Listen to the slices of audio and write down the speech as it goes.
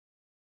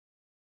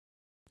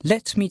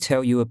Let me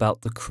tell you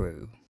about the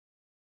crew.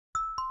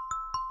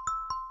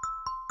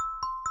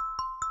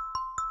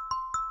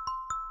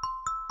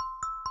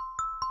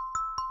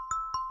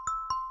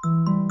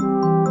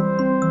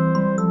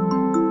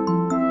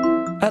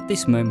 At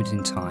this moment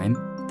in time,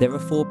 there are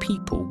 4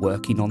 people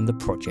working on the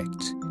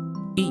project,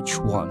 each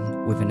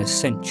one with an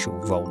essential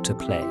role to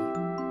play.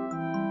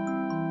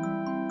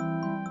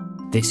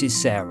 This is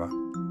Sarah.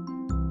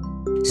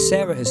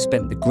 Sarah has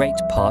spent the great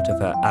part of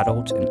her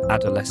adult and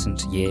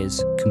adolescent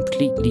years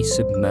completely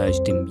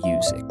submerged in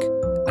music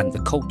and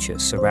the culture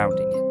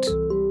surrounding it.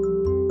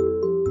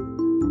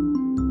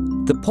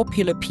 The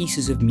popular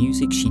pieces of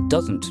music she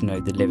doesn't know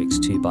the lyrics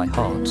to by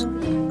heart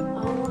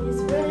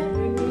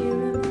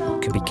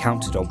can be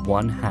counted on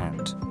one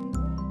hand.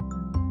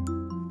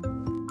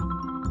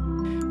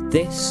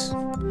 This,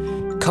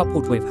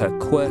 coupled with her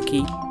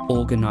quirky,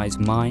 organised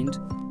mind,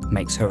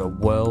 makes her a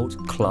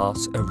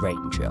world-class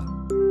arranger.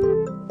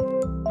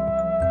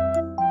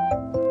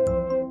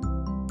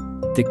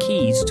 The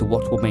keys to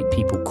what will make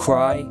people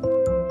cry,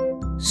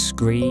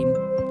 scream,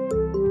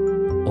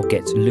 or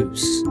get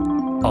loose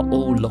are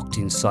all locked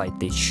inside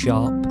this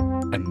sharp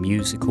and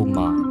musical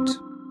mind.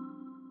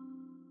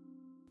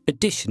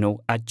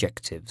 Additional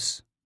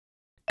adjectives: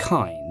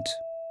 kind,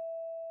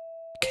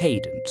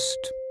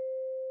 cadenced,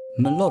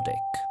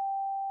 melodic.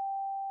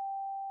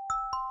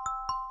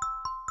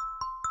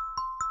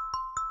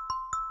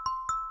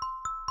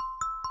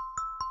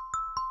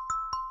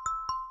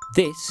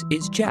 This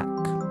is Jack.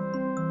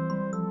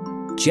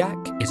 Jack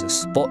is a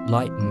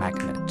spotlight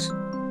magnet.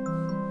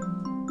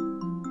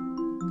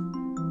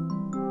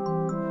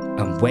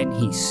 And when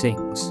he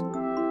sings,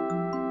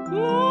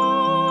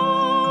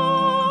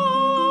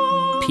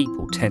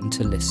 people tend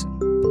to listen.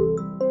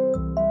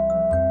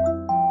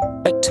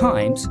 At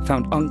times,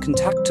 found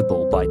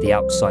uncontactable by the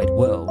outside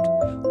world,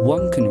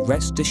 one can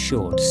rest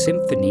assured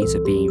symphonies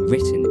are being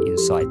written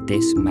inside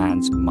this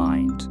man's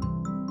mind,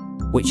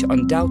 which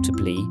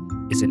undoubtedly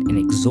is an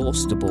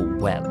inexhaustible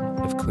well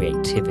of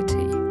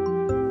creativity.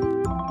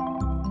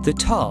 The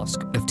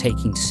task of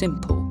taking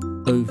simple,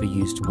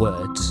 overused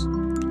words,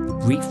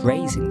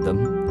 rephrasing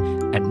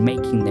them, and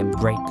making them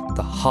break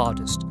the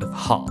hardest of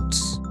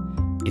hearts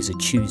is a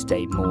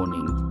Tuesday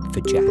morning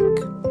for Jack.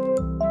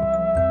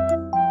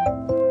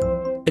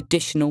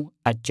 Additional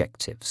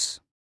adjectives: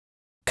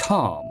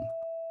 calm,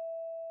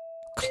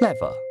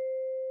 clever,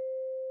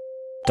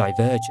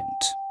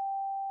 divergent.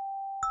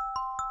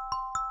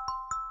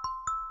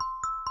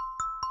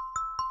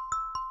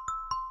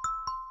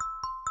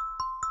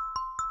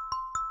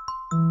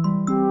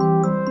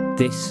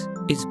 This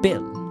is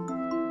Bill.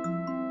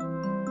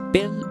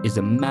 Bill is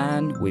a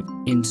man with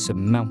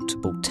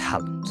insurmountable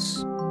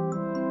talents.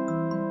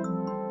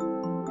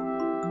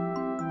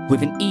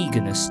 With an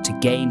eagerness to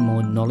gain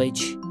more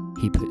knowledge,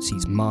 he puts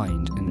his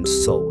mind and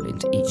soul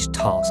into each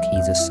task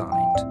he's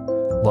assigned,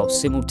 while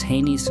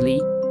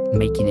simultaneously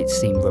making it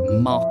seem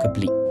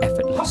remarkably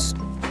effortless.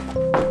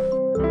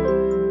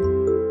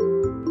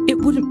 It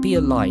wouldn't be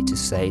a lie to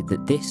say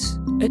that this,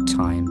 at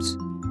times,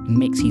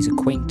 makes his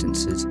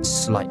acquaintances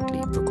slightly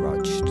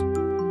begrudged.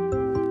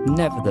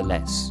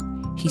 Nevertheless,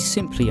 he's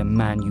simply a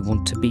man you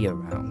want to be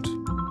around.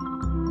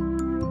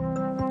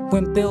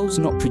 When Bill's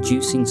not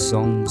producing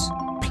songs,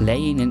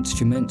 playing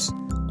instruments,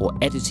 or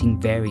editing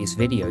various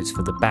videos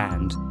for the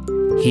band,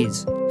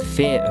 his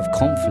fear of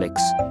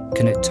conflicts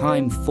can at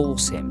times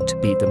force him to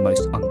be the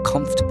most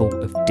uncomfortable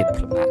of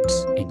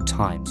diplomats in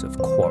times of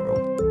quarrel.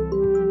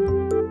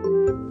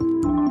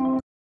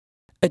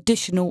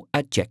 Additional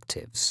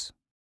adjectives: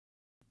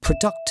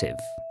 productive,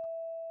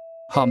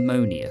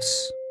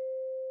 harmonious,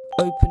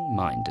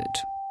 open-minded.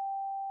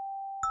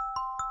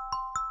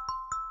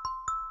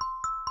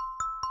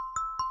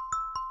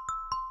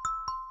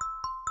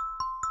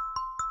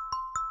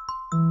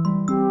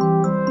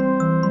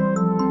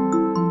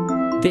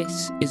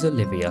 This is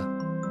Olivia.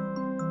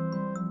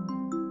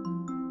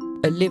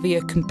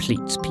 Olivia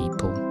completes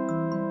people.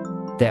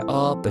 There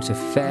are but a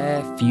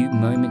fair few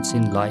moments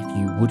in life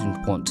you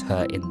wouldn't want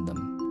her in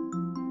them.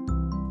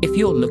 If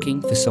you're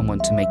looking for someone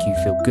to make you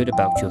feel good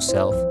about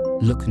yourself,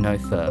 look no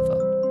further.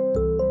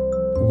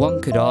 One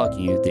could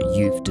argue that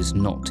youth does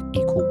not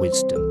equal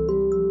wisdom,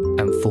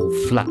 and fall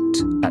flat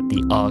at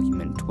the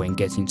argument when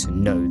getting to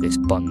know this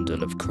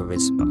bundle of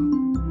charisma.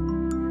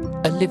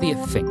 Olivia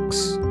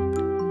thinks,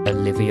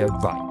 Olivia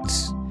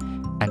writes,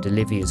 and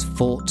Olivia's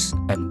thoughts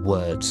and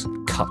words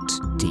cut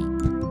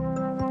deep.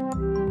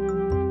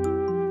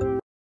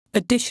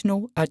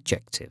 Additional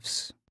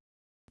adjectives: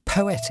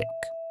 poetic,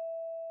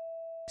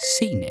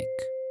 scenic,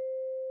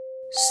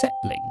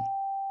 settling.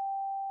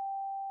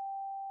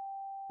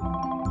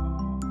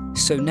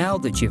 So now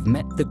that you've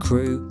met the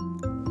crew,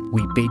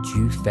 we bid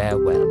you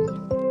farewell.